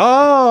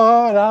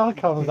 Oh, now it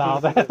comes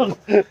out.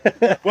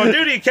 Well,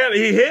 dude, he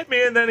hit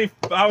me, and then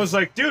I was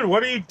like, dude,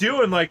 what are you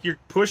doing? Like, you're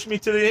pushing me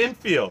to the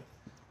infield.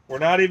 We're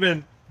not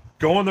even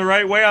going the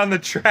right way on the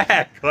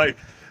track. Like,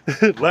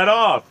 let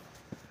off.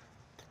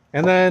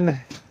 And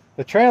then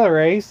the trailer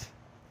race,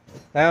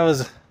 that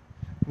was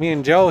me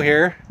and Joe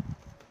here,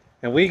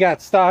 and we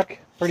got stuck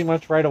pretty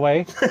much right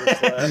away.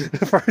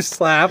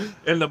 First lap.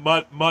 In the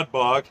mud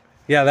bog.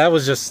 Yeah, that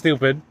was just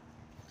stupid.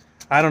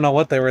 I don't know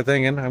what they were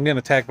thinking. I'm getting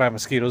attacked by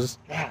mosquitoes.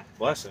 God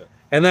bless it.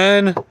 And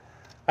then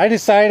I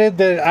decided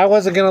that I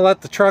wasn't going to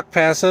let the truck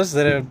pass us,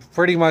 that it had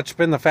pretty much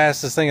been the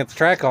fastest thing at the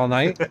track all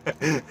night.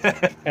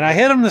 And I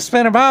hit him to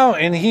spin him out,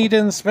 and he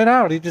didn't spin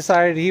out. He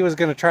decided he was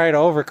going to try to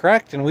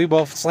overcorrect, and we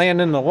both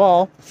slammed into the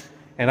wall.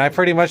 And I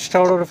pretty much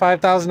totaled a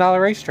 $5,000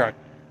 race truck.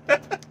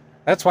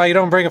 That's why you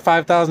don't bring a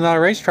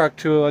 $5,000 race truck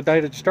to a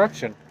night of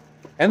destruction.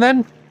 And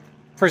then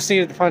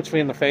proceeded to punch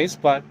me in the face,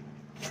 but,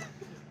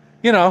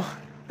 that'll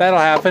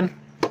happen.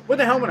 With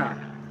the helmet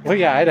on. Well,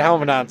 yeah, I had a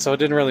helmet on, so it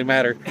didn't really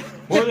matter.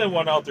 More than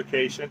one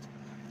altercation.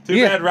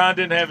 Too bad Ron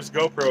didn't have his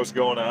GoPros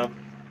going on.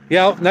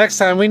 Yeah, next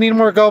time we need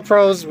more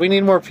GoPros. We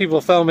need more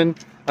people filming.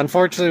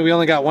 Unfortunately, we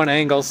only got one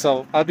angle,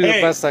 so I'll do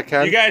the best I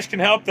can. You guys can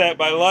help that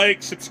by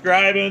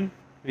subscribing,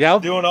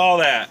 yep, doing all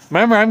that.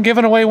 Remember, I'm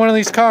giving away one of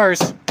these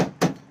cars.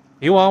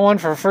 You want one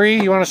for free?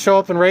 You want to show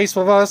up and race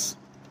with us?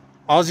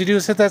 All you do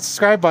is hit that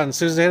subscribe button. As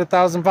soon as I hit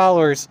 1,000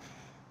 followers,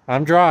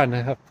 I'm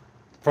drawing.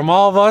 From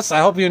all of us, I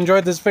hope you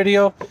enjoyed this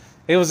video.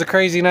 It was a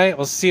crazy night.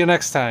 We'll see you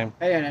next time.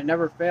 Hey, and it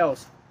never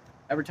fails.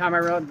 Every time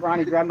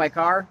Ronnie grabbed my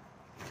car,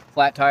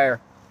 flat tire.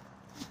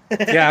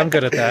 Yeah, I'm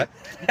good at that.